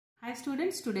Hi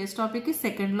students, today's topic is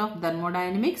second law of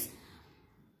thermodynamics.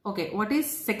 Okay, what is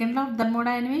second law of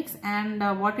thermodynamics and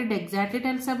what it exactly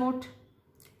tells about?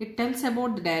 It tells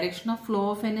about the direction of flow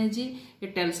of energy,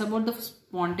 it tells about the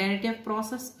spontaneity of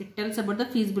process, it tells about the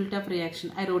feasibility of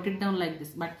reaction. I wrote it down like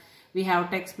this, but we have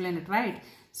to explain it, right?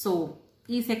 So,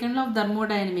 ఈ second law of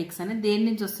thermodynamics అనేది దేని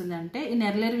నుంచి వస్తుంది అంటే in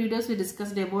earlier videos we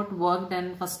discussed about work done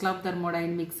first law of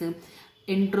thermodynamics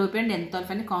entropy and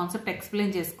enthalpy అనే concept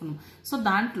explain చేసుకున్నాం. So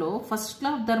దాంట్లో first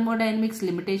law of thermodynamics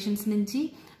limitations నుంచి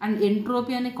అండ్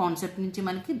ఎంట్రోపీ అనే కాన్సెప్ట్ నుంచి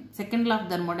మనకి సెకండ్ లా ఆఫ్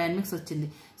థర్మోడైనమిక్స్ వచ్చింది.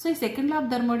 సో ఈ second law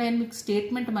of thermodynamics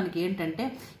statement మనకి ఏంటంటే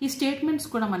ఈ స్టేట్మెంట్స్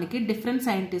కూడా మనకి different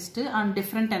scientist and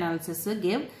different analysis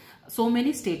gave so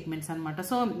many statements anamata.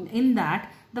 So in that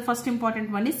the first important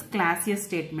one is Clausius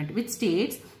statement, which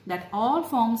states that all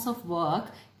forms of work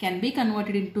can be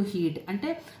converted into heat. అంటే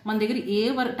మన దగ్గర ఏ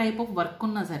type of work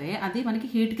ఉన్నా సరే అది మనకి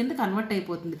heat కింద convert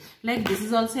అయిపోతుంది. Like this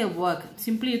is also a work,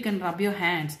 simply you can rub your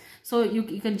hands, so you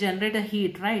can generate a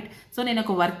heat, right? So నేను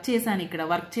ఒక వర్క్ చేశాను, ఇక్కడ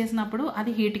వర్క్ చేసినప్పుడు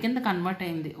అది హీట్ కింద కన్వర్ట్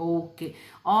అయింది. Okay,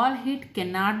 all heat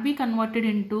can not be converted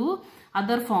into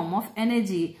other form of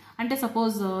energy. అంటే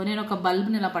suppose నేను ఒక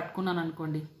బల్బ్ని ఇలా పట్టుకున్నాను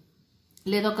అనుకోండి,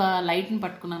 లేదా ఒక లైట్ని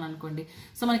పట్టుకున్నాను అనుకోండి,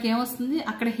 సో మనకి ఏమొస్తుంది,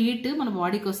 అక్కడ హీట్ మన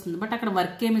బాడీకి వస్తుంది, బట్ అక్కడ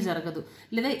వర్క్ ఏమీ జరగదు,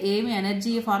 లేదా ఏమి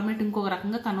ఎనర్జీ ఫార్మేట్ ఇంకొక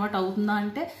రకంగా కన్వర్ట్ అవుతుందా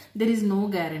అంటే దెర్ ఈజ్ నో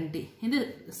గ్యారంటీ. ఇది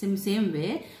సేమ్ వే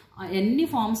ఎన్ని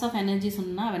ఫార్మ్స్ ఆఫ్ ఎనర్జీస్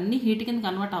ఉన్నా అవన్నీ హీట్ కింద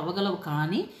కన్వర్ట్ అవ్వగలవు,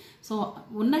 కానీ సో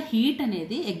ఉన్న హీట్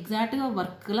అనేది ఎగ్జాక్ట్గా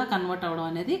వర్క్లా కన్వర్ట్ అవ్వడం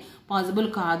అనేది పాసిబుల్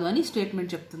కాదు అని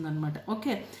స్టేట్మెంట్ చెప్తుంది అనమాట.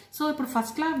 ఓకే, సో ఇప్పుడు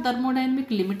first law of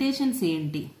thermodynamic limitations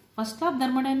ఏంటి? ఫస్ట్ లా ఆఫ్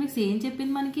థర్మోడైనమిక్స్ ఏం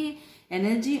చెప్పింది మనకి?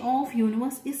 Energy of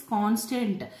universe is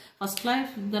constant. First law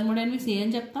of thermodynamics ఏం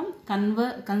చెప్తాం?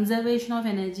 కన్జర్వేషన్ ఆఫ్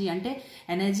ఎనర్జీ, అంటే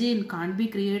energy can't be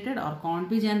created are can't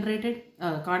be generated,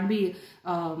 can't be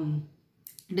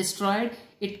destroyed,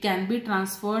 it can be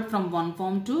transferred from one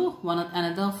form to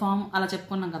another form. అలా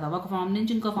చెప్పుకున్నాం కదా, ఒక form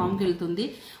నుంచి ఇంకో ఫామ్కి వెళ్తుంది,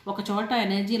 ఒక చోట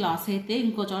ఎనర్జీ లాస్ అయితే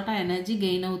ఇంకో చోట ఎనర్జీ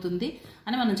గెయిన్ అవుతుంది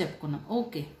అని మనం చెప్పుకున్నాం.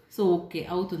 ఓకే, సో ఓకే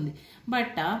అవుతుంది,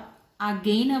 బట్ ఆ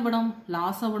గెయిన్ అవ్వడం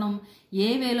లాస్ అవ్వడం ఏ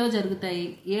వేలో జరుగుతాయి,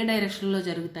 ఏ డైరెక్షన్లో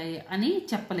జరుగుతాయి అని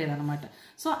చెప్పలేదు అనమాట.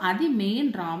 సో అది main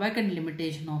drawback and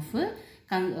limitation of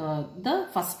the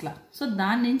first law. So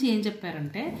దాని నుంచి ఏం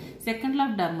చెప్పారంటే సెకండ్ లా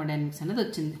ఆఫ్ థర్మోడైనమిక్స్ అనేది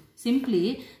వచ్చింది. సింప్లీ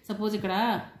సపోజ్ ఇక్కడ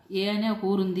ఏ అనే ఒక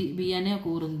ఊరు ఉంది, బి అనే ఒక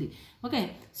ఊరు ఉంది. ఓకే,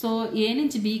 సో ఏ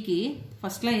నుంచి బికి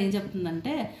ఫస్ట్ లా ఏం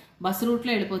చెప్తుందంటే బస్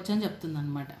రూట్లో వెళ్ళిపోవచ్చు అని చెప్తుంది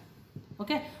అనమాట.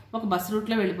 ఓకే, ఒక బస్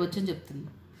రూట్లో వెళ్ళిపోవచ్చు అని చెప్తుంది.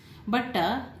 బట్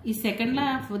ఈ సెకండ్ లా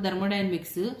ఆఫ్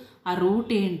థర్మోడైనమిక్స్ ఆ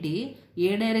రూట్ ఏంటి, ఏ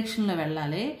డైరెక్షన్లో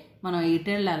వెళ్ళాలి, మనం ఇటు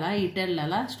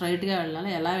వెళ్ళాలా స్ట్రైట్గా వెళ్ళాలా,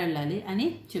 ఎలా వెళ్ళాలి అని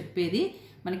చెప్పేది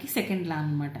మనకి సెకండ్ లా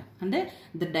అనమాట. అంటే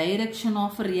the direction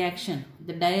of reaction,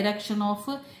 the direction of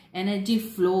energy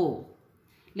flow,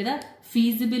 లేదా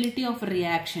ఫీజిబిలిటీ ఆఫ్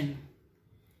రియాక్షన్.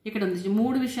 ఇక్కడ ఉంది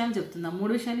మూడు విషయాలు చెప్తుందా.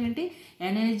 మూడు విషయాలు ఏంటి?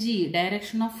 Energy,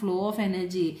 direction of flow of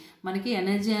energy, మనకి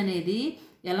ఎనర్జీ అనేది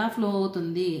ఎలా ఫ్లో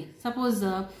అవుతుంది. సపోజ్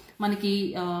మనకి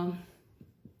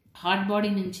హాట్ బాడీ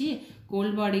నుంచి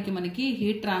కోల్డ్ బాడీకి మనకి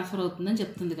హీట్ ట్రాన్స్ఫర్ అవుతుందని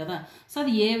చెప్తుంది కదా. సో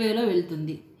అది ఏ వేలో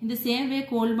వెళ్తుంది. In the same way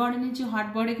cold body నుంచి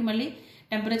హాట్ బాడీకి మళ్ళీ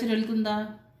టెంపరేచర్ వెళ్తుందా?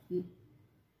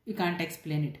 You can't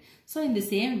explain it. So in the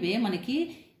same way మనకి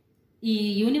ఈ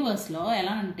యూనివర్స్లో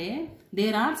ఎలా అంటే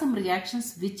there are some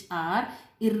reactions which are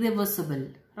irreversible,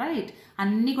 right?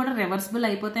 అన్నీ కూడా రివర్సిబుల్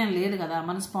అయిపోతాయని లేదు కదా.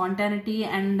 మన స్పాంటానిటీ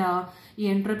అండ్ ఈ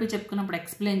ఎంట్రోపీ చెప్పుకున్నప్పుడు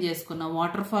ఎక్స్ప్లెయిన్ చేసుకున్నాం.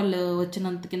 వాటర్ ఫాల్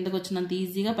వచ్చినంత కిందకు వచ్చినంత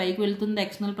ఈజీగా పైకి వెళ్తుంది,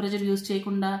 ఎక్స్టర్నల్ ప్రెషర్ యూజ్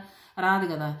చేయకుండా రాదు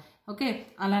కదా. ఓకే,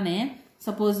 అలానే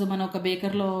సపోజ్ మనం ఒక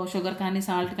బేకర్లో షుగర్ కానీ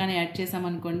సాల్ట్ కానీ యాడ్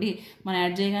చేసామనుకోండి, మనం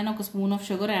యాడ్ చేయగానే ఒక స్పూన్ ఆఫ్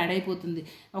షుగర్ యాడ్ అయిపోతుంది.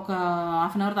 ఒక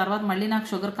హాఫ్ అన్ అవర్ తర్వాత మళ్ళీ నాకు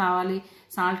షుగర్ కావాలి,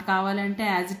 సాల్ట్ కావాలి అంటే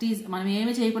యాజ్ ఇట్ ఈజ్ మనం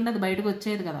ఏమీ చేయకుండా అది బయటకు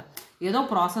వచ్చేది కదా. ఏదో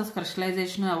ప్రాసెస్,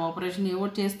 క్రిస్టలైజేషన్, ఆపరేషన్ ఏవో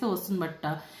చేస్తే వస్తుంది, బట్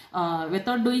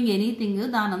వితౌట్ డూయింగ్ ఎనీథింగ్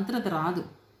దాని అంతా అది రాదు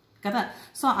కదా.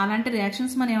 సో అలాంటి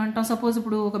రియాక్షన్స్ మనం ఏమంటాం? సపోజ్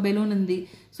ఇప్పుడు ఒక బెలూన్ ఉంది,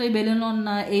 సో ఈ బెలూన్లో ఉన్న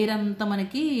ఎయిర్ అంతా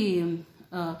మనకి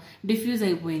డిఫ్యూజ్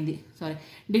అయిపోయింది.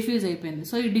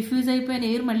 సో ఈ డిఫ్యూజ్ అయిపోయిన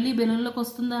ఎయిర్ మళ్ళీ బెలూన్లోకి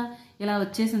వస్తుందా? ఇలా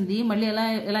వచ్చేసింది, మళ్ళీ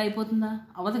ఎలా అయిపోతుందా?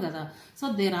 అవ్వదు కదా. So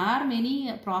there are many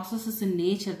processes in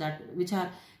nature that which are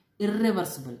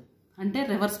irreversible, అంటే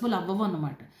రివర్సిబుల్ అవ్వవు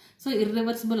అన్నమాట. సో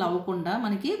ఇర్రివర్సిబుల్ అవ్వకుండా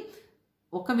మనకి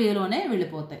ఒక వేలోనే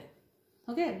వెళ్ళిపోతాయి.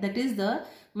 ఓకే, దట్ ఈస్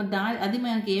అది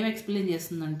మనకి ఏం ఎక్స్ప్లెయిన్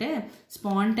చేస్తుందంటే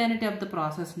స్పాంటానిటీ ఆఫ్ ద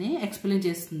ప్రాసెస్ని ఎక్స్ప్లెయిన్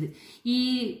చేస్తుంది. ఈ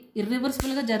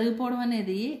ఇర్రివర్సిబుల్గా జరిగిపోవడం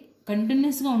అనేది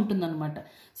కంటిన్యూస్గా ఉంటుందన్నమాట.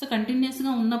 సో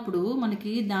కంటిన్యూస్గా ఉన్నప్పుడు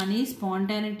మనకి దాని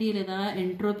స్పాంటానిటీ లేదా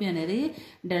ఎంట్రోపీ అనేది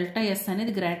డెల్టా ఎస్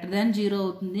అనేది గ్రేటర్ దాన్ 0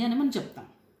 అవుతుంది అని మనం చెప్తాం.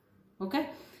 ఓకే,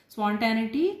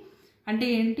 స్పాంటానిటీ అంటే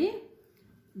ఏంటి?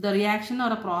 the reaction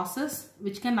or a process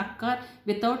which can occur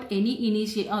without any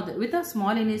with a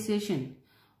small initiation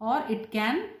are it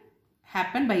can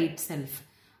happen by it self.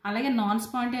 అలాగే నాన్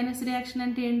స్పాంటేనియస్ రియాక్షన్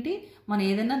అంటే ఏంటి, మనం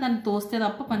ఏదైనా దాన్ని తోస్తే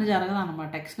తప్ప పని జరగదు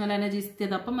అనమాట. ఎక్స్టర్నల్ ఎనర్జీ ఇస్తే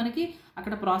తప్ప మనకి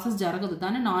అక్కడ ప్రాసెస్ జరగదు,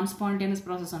 దాన్ని నాన్ స్పాంటేనియస్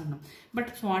ప్రాసెస్ అంటున్నాం. బట్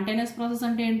స్పాంటేనియస్ ప్రాసెస్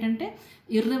అంటే ఏంటంటే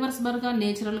ఇర్రివర్సిబుల్గా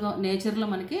నేచర్లో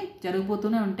మనకి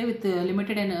జరిగిపోతూనే ఉంటాయి విత్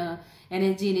లిమిటెడ్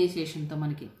ఎనర్జీ ఇనిషియేషన్తో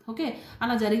మనకి. ఓకే,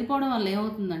 అలా జరిగిపోవడం వల్ల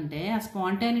ఏమవుతుందంటే ఆ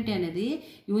స్పాంటానిటీ అనేది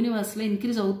యూనివర్స్లో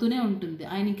ఇంక్రీజ్ అవుతూనే ఉంటుంది.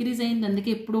 ఆయన ఇంక్రీజ్ అయింది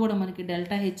అందుకే ఎప్పుడు కూడా మనకి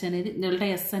డెల్టా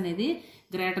ఎస్ అనేది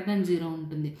గ్రేటర్ దెన్ 0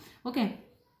 ఉంటుంది. ఓకే,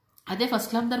 అదే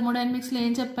ఫస్ట్ లా ఆఫ్ థర్మోడైనమిక్స్లో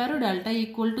ఏం చెప్పారు, delta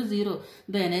equal to 0,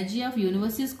 the energy of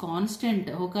universe is constant.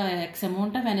 ఒక ఎక్స్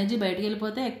అమౌంట్ ఆఫ్ ఎనర్జీ బయటకు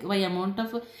వెళ్ళిపోతే వై అమౌంట్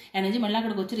ఆఫ్ ఎనర్జీ మళ్ళీ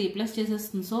అక్కడికి వచ్చి రీప్లేస్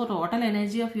చేసేస్తుంది. So total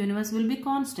energy of universe will be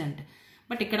constant.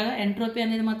 But ఇక్కడ ఎంట్రోపీ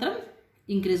అనేది మాత్రం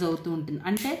ఇంక్రీజ్ అవుతూ ఉంటుంది.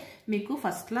 అంటే మీకు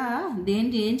ఫస్ట్ లా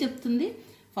ఏం చెప్తుంది,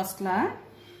 first law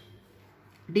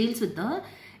deals with the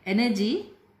energy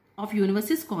of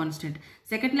universe is constant.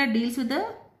 Second law deals with the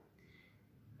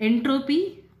entropy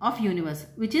of universe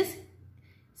which is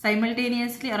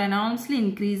simultaneously or enormously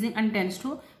increasing and tends to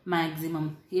maximum.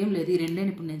 ఏం లేదు, ఈ రెండే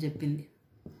ఇప్పుడు నేను చెప్పింది.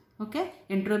 ఓకే,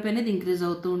 ఎంట్రోపీ అనేది ఇంక్రీజ్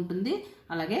అవుతూ ఉంటుంది,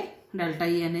 అలాగే డెల్టా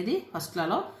ఈ అనేది ఫస్ట్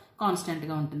లాలో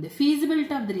కాన్స్టెంట్గా ఉంటుంది.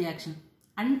 ఫీజిబిలిటీ ఆఫ్ ది రియాక్షన్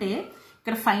అంటే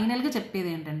ఇక్కడ ఫైనల్గా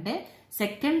చెప్పేది ఏంటంటే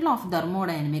సెకండ్ లా ఆఫ్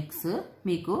థర్మోడైనమిక్స్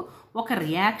మీకు ఒక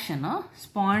రియాక్షన్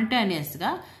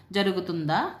స్పాంటేనియస్గా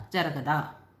జరుగుతుందా జరగదా,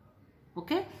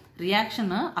 ఓకే,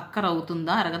 రియాక్షన్ అక్కర్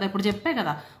అవుతుందా అరగదా. ఇప్పుడు చెప్పే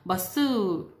కదా బస్సు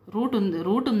రూట్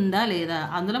ఉందా లేదా,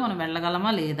 అందులో మనం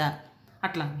వెళ్ళగలమా లేదా,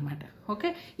 అట్లా అనమాట. ఓకే,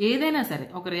 ఏదైనా సరే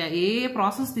ఏ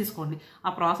ప్రాసెస్ తీసుకోండి,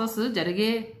 ఆ ప్రాసెస్ జరిగే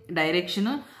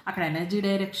డైరెక్షన్, అక్కడ ఎనర్జీ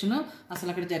డైరెక్షన్, అసలు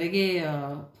అక్కడ జరిగే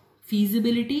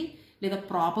ఫీజిబిలిటీ లేదా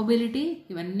ప్రాబబిలిటీ,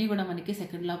 ఇవన్నీ కూడా మనకి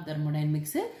second law of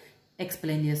thermodynamics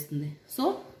explain చేస్తుంది. సో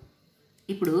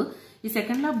ఇప్పుడు ఈ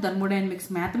second law of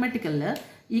thermodynamics mathematical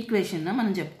equation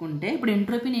మనం చెప్పుకుంటే ఇప్పుడు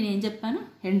ఎంట్రోపీ నేను ఏం చెప్పాను,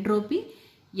 entropy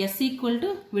S equal to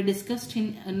we discussed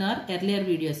in our earlier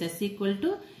videos, S equal to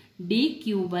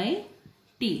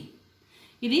dQ/T.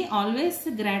 ఇది ఆల్వేస్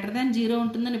గ్రేటర్ దాన్ 0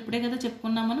 ఉంటుందని ఇప్పుడే కదా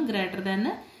చెప్పుకున్నాం మనం, గ్రేటర్ దాన్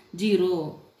 0.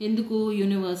 ఎందుకు,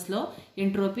 యూనివర్స్లో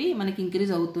ఎంట్రోపీ మనకి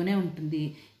ఇంక్రీజ్ అవుతూనే ఉంటుంది.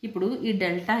 ఇప్పుడు ఈ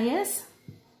delta s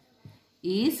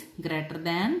is greater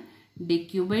than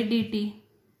dQ/dt.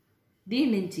 దీని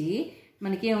నుంచి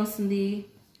మనకి ఏమొస్తుంది,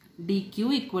 dQ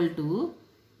equal to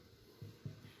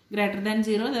greater than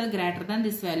 0 లేదా గ్రేటర్ దాన్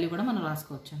దిస్ వాల్యూ కూడా మనం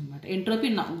రాసుకోవచ్చు అనమాట. ఎంట్రోపీ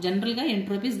జనరల్గా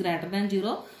entropy is greater than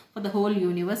 0 for the whole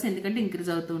universe, ఎందుకంటే ఇంక్రీజ్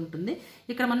అవుతూ ఉంటుంది.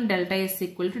 ఇక్కడ మనం delta S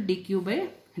equal to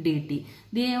dQ/dt.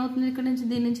 దీని ఏమవుతుంది, ఇక్కడ నుంచి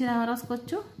దీని నుంచి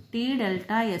రాసుకోవచ్చు T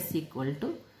delta S equal to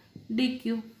dQ.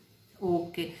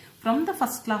 Okay, from the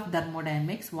first law of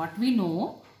thermodynamics what we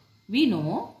know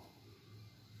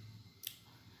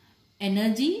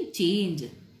energy change.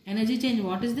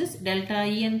 What is this? Delta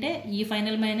E ante E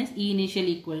final minus E initial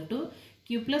equal to Q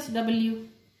plus W.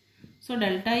 So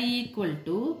delta E equal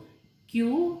to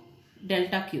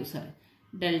delta Q,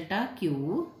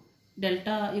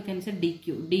 you can say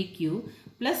dQ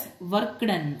plus work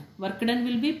done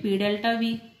will be P delta V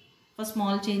for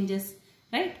small changes,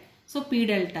 right? So P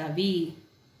delta V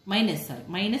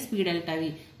minus P delta V.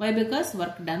 Why? Because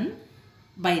work done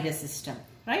by the system,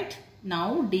 right? Now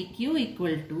dQ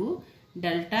equal to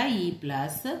delta E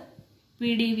plus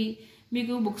PdV.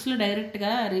 మీకు బుక్స్లో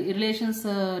డైరెక్ట్గా relations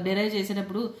derive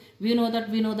చేసేటప్పుడు we know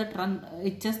that run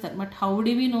ఇచ్చేస్తారు, but how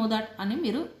D we know that అని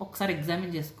మీరు ఒకసారి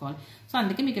examine చేసుకోవాలి. So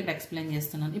అందుకే మీకు ఇక్కడ ఎక్స్ప్లెయిన్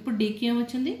చేస్తున్నాను. ఇప్పుడు డీక్యూ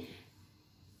ఏమొచ్చింది,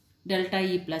 డెల్టా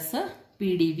ఈ ప్లస్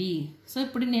పీడీవీ. సో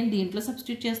ఇప్పుడు నేను దీంట్లో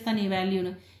సబ్స్టిట్యూట్ చేస్తాను ఈ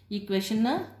వాల్యూను, ఈక్వేషన్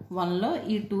 1లో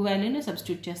ఈ 2 వాల్యూని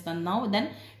సబ్స్టిట్యూట్ చేస్తాను. Now then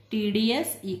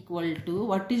TDS equal to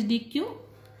what is DQ,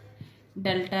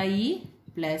 delta E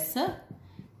plus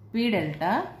P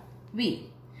delta V.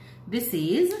 This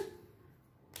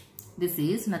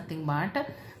is nothing but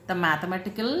the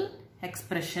mathematical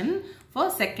expression for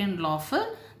second law of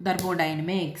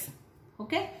thermodynamics.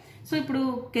 Okay, so ఇప్పుడు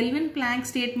kelvin Planck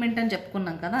statement అని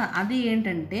చెప్పుకున్నాం కదా, అది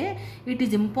ఏంటంటే it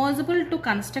is impossible to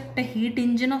construct a heat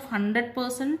engine of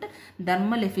 100%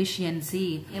 thermal efficiency.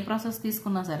 A process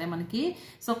తీసుకున్నా సరే మనకి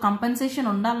so compensation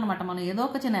ఉండాలన్నమాట, మనం ఏదో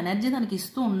ఒక చిన్న ఎనర్జీ దానికి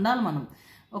ఇస్తూ ఉండాలి మనం.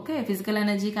 ఓకే, ఫిజికల్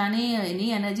ఎనర్జీ కానీ ఎనీ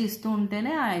ఎనర్జీ ఇస్తూ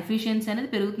ఉంటేనే ఆ ఎఫిషియన్సీ అనేది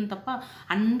పెరుగుతుంది తప్ప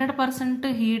 100%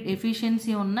 హీట్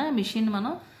ఎఫిషియన్సీ ఉన్న మిషన్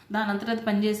మనం దాని అంతటా అది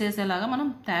పనిచేసేసేలాగా మనం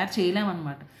తయారు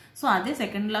చేయలేమన్నమాట. సో అదే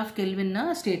second law of kelvin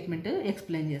statement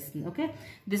explain చేస్తుంది. Okay,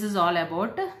 this is all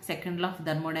about second law of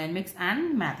thermodynamics and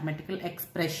mathematical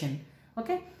expression.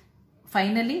 Okay,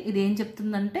 finally ఇది ఏం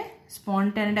చెప్తుందంటే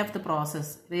spontaneity of the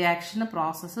process, reaction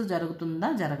process జరుగుతుందా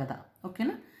జరగదా.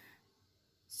 ఓకేనా.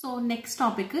 So next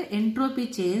topic entropy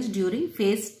change during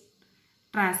phase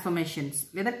transformations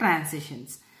లేదా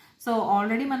transitions. So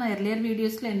already మన earlier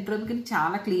వీడియోస్లో ఎంట్రోపీకి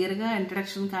చాలా క్లియర్గా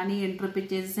ఇంట్రడక్షన్ కానీ ఎంట్రోపీ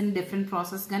చేసిన డిఫరెంట్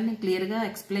ప్రాసెస్ కానీ నేను క్లియర్గా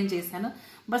ఎక్స్ప్లెయిన్ చేశాను.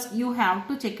 But you have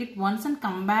to check it once and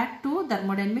come back to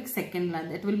thermodynamics second law.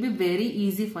 That will be very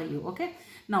easy for you. Okay,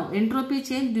 now entropy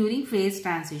change during phase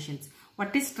transitions.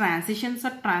 What is transitions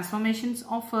or transformations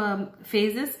of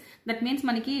phases? That means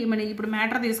మనకి ఇప్పుడు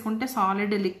matter తీసుకుంటే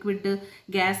solid, liquid,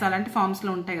 gas అలాంటి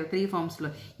ఫామ్స్లో ఉంటాయి కదా, 3 ఫామ్స్లో.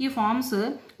 ఈ forms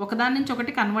ఒకదాని నుంచి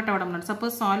ఒకటి కన్వర్ట్ అవ్వడం అన్నమాట.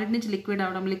 సపోజ్ సాలిడ్ నుంచి లిక్విడ్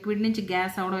అవ్వడం, లిక్విడ్ నుంచి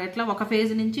గ్యాస్ అవ్వడం, ఎట్లా ఒక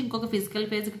ఫేజ్ నుంచి ఇంకొక ఫిజికల్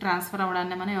ఫేజ్కి ట్రాన్స్ఫర్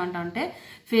అవ్వడాన్ని మనం ఏమంటామంటే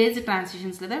ఫేజ్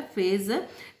ట్రాన్సిషన్స్ లేదా ఫేజ్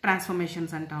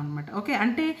ట్రాన్స్ఫర్మేషన్స్ అంటాం అనమాట. ఓకే,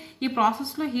 అంటే ఈ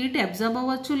ప్రాసెస్లో హీట్ అబ్జర్బ్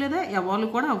అవ్వచ్చు లేదా ఎవాల్వ్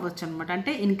కూడా అవ్వచ్చు అనమాట.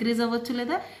 అంటే ఇంక్రీజ్ అవ్వచ్చు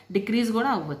లేదా డిక్రీజ్ కూడా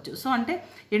అవ్వచ్చు. సో అంటే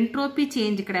ఎంట్రోపీ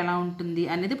చేంజ్ ఇక్కడ ఎలా ఉంటుంది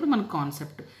అనేది ఇప్పుడు మన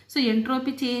concept. So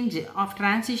entropy change of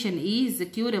transition is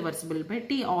Q reversible by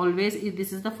T. Always this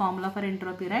is the formula for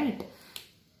entropy, right?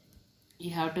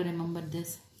 You have to remember this.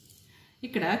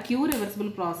 ఇక్కడ Q reversible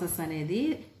ప్రాసెస్ అనేది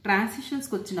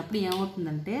ట్రాన్సిషన్స్కి వచ్చినప్పుడు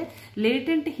ఏమవుతుందంటే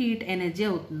లేటెంట్ హీట్ ఎనర్జీ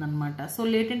అవుతుంది అనమాట. సో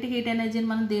లేటెంట్ హీట్ ఎనర్జీని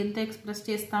మనం దేంతో express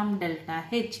చేస్తాం? Delta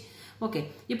H. ఓకే,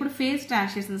 ఇప్పుడు ఫేజ్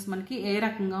ట్రాన్సిషన్స్ మనకి ఏ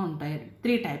రకంగా ఉంటాయి?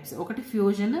 3 టైప్స్. ఒకటి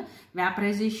fusion,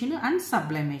 vaporisation and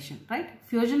sublimation, right?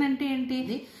 Fusion అంటే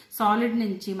ఏంటి? సాలిడ్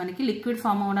నుంచి మనకి లిక్విడ్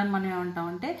ఫామ్ అవ్వడానికి మనం ఏమంటాం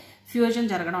అంటే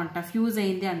ఫ్యూజన్ జరగడం అంటాం, ఫ్యూజ్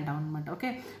అయింది అంటాం అనమాట. ఓకే,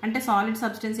 అంటే సాలిడ్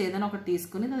సబ్స్టెన్స్ ఏదైనా ఒకటి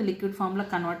తీసుకుని అది లిక్విడ్ ఫామ్లో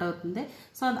కన్వర్ట్ అవుతుంది.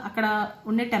 సో అక్కడ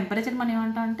ఉండే టెంపరేచర్ మనం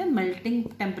ఏమంటాం అంటే మెల్టింగ్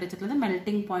టెంపరేచర్ లేదా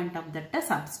melting point of that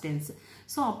substance.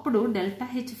 So అప్పుడు delta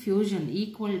H fusion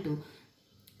equal to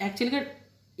యాక్చువల్గా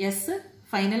ఎస్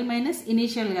ఫైనల్ మైనస్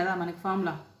ఇనీషియల్ కదా మనకి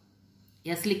formula.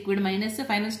 Yes liquid minus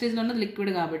final స్టేజ్లో ఉన్నది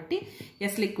లిక్విడ్ కాబట్టి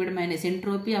yes liquid minus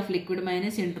entropy of liquid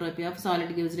minus entropy of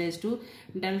solid gives rise to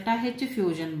delta H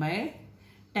fusion by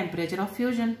temperature of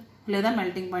fusion లేదా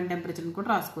melting point టెంపరేచర్ని కూడా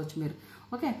రాసుకోవచ్చు మీరు.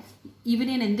 Okay, ఇవి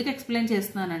నేను ఎందుకు ఎక్స్ప్లెయిన్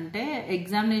చేస్తున్నానంటే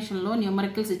ఎగ్జామినేషన్లో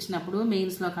న్యూమరికల్స్ ఇచ్చినప్పుడు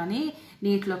మెయిన్స్లో కానీ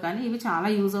నీట్లో కానీ ఇవి చాలా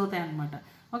యూజ్ అవుతాయి అనమాట.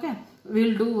 Okay,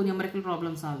 will do numerical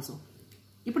problems also.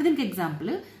 ఇప్పుడు దీనికి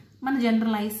ఎగ్జాంపుల్ మన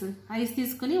జనరల్ ఐస్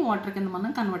తీసుకుని వాటర్ కింద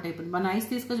మనం కన్వర్ట్ అయిపోయింది. మన ఐస్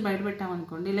తీసుకొచ్చి బయట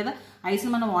పెట్టామనుకోండి, లేదా ఐస్ని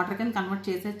మనం వాటర్ కింద కన్వర్ట్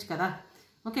చేసేయచ్చు కదా.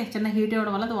 ఓకే, చిన్న హీట్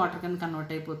ఇవ్వడం వల్ల అది వాటర్ కింద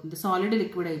కన్వర్ట్ అయిపోతుంది, సాలిడ్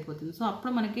లిక్విడ్ అయిపోతుంది. సో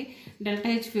అప్పుడు మనకి డెల్టా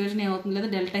హెచ్ ఫ్యూజన్ ఏమవుతుంది, లేదా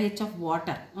delta H of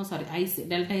water ice,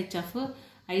 delta H of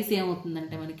ice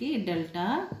ఏమవుతుందంటే మనకి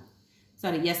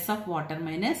yes of water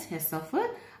minus yes of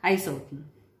ice అవుతుంది.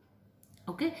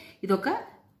 ఓకే, ఇదొక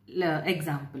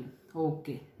example.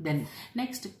 Okay, then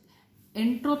next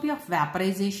entropy of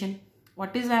vaporisation.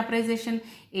 What is vaporisation?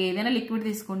 ఏదైనా liquid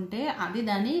తీసుకుంటే అది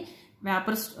దాని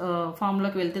వ్యాపర్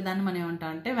ఫామ్లోకి వెళ్తే దాన్ని మనం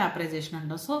ఏమంటాం అంటే వ్యాపరైజేషన్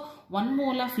అంటాం. సో 1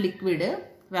 mole ఆఫ్ లిక్విడ్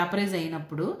వ్యాపరైజ్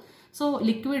అయినప్పుడు సో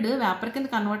లిక్విడ్ వ్యాపర్ కింద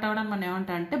కన్వర్ట్ అవ్వడానికి మనం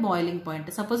ఏమంటాం అంటే బాయిలింగ్ పాయింట్.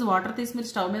 సపోజ్ వాటర్ తీసి మీరు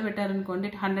స్టవ్ మీద పెట్టారనుకోండి,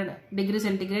 100 degrees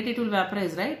centigrade it will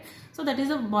vaporize, right? So that is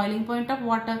the boiling point of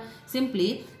water. Simply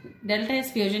delta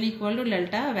S fusion equal to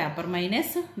delta vapor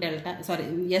minus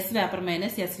S vapor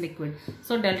minus S liquid.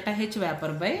 So delta H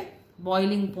vapor by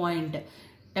boiling point.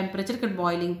 Temperature ఇక్కడ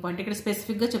boiling point, ఇక్కడ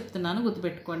స్పెసిఫిక్గా చెప్తున్నాను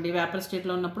గుర్తుపెట్టుకోండి. Vapour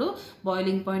స్టేట్లో ఉన్నప్పుడు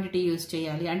boiling point tea use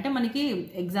చేయాలి. అంటే మనకి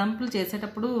ఎగ్జాంపుల్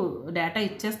చేసేటప్పుడు డేటా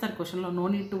ఇచ్చేస్తారు క్వశ్చన్లో, no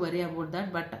need to worry about that,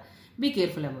 but be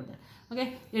careful about that. Okay,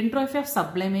 entropy of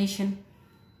sublimation.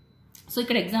 So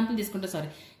ఇక్కడ ఎగ్జాంపుల్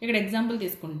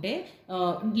తీసుకుంటే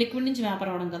లిక్విడ్ నుంచి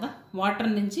వేపర్ అవడం కదా,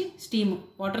 వాటర్ నుంచి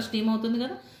వాటర్ స్టీమ్ అవుతుంది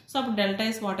కదా. సో అప్పుడు delta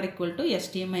s water equal to yes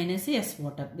steam minus yes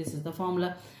water. This is the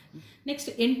formula. Next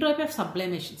entropy of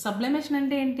sublimation. Sublimation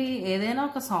అంటే ఏంటి? ఏదైనా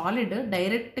ఒక సాలిడ్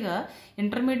డైరెక్ట్గా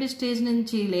ఇంటర్మీడియట్ స్టేజ్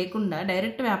నుంచి లేకుండా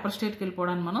డైరెక్ట్ వేపర్ స్టేట్కి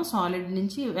వెళ్ళిపోవడానికి మనం సాలిడ్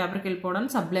నుంచి వేపర్కి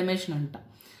వెళ్ళిపోవడానికి సబ్లిమేషన్ అంటాం.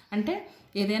 అంటే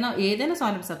ఏదైనా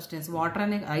సాలిడ్ సబ్స్టెన్స్, వాటర్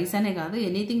అనే ఐస్ అనే కాదు,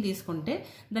 ఎనీథింగ్ తీసుకుంటే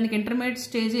దానికి ఇంటర్మీడియట్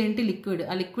స్టేజ్ ఏంటి? లిక్విడ్.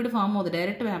 ఆ లిక్విడ్ ఫామ్ అవుతుంది,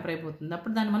 డైరెక్ట్ వేపర్ అయిపోతుంది,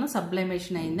 అప్పుడు దాన్ని మనం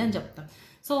సబ్లిమేషన్ అయింది అని చెప్తాం.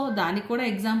 సో దానికి కూడా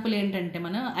ఎగ్జాంపుల్ ఏంటంటే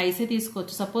మనం ఐసే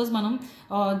తీసుకోవచ్చు. సపోజ్ మనం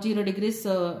 0 degrees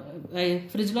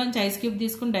ఫ్రిడ్జ్లోంచి ఐస్ క్యూబ్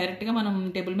తీసుకుని డైరెక్ట్గా మనం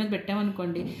టేబుల్ మీద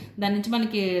పెట్టామనుకోండి, దాని నుంచి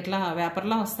మనకి ఇట్లా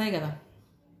వేపర్లా వస్తాయి కదా.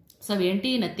 సో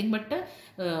అవేంటి? నథింగ్ బట్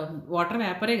వాటర్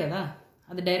వేపరే కదా.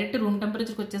 అది డైరెక్ట్ రూమ్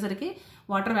టెంపరేచర్కి వచ్చేసరికి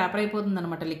వాటర్ వేపర్ అయిపోతుంది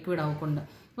అనమాట, లిక్విడ్ అవ్వకుండా.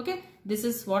 Okay, this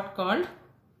is what called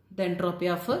the entropy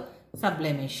of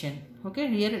sublimation. Okay,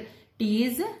 here T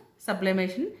is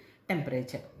sublimation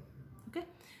temperature. Okay,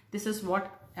 this is what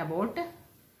about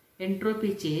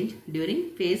entropy change during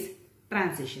phase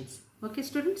transitions. Okay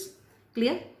students,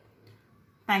 clear?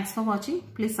 Thanks for watching.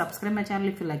 Please subscribe my channel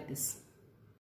if you like this.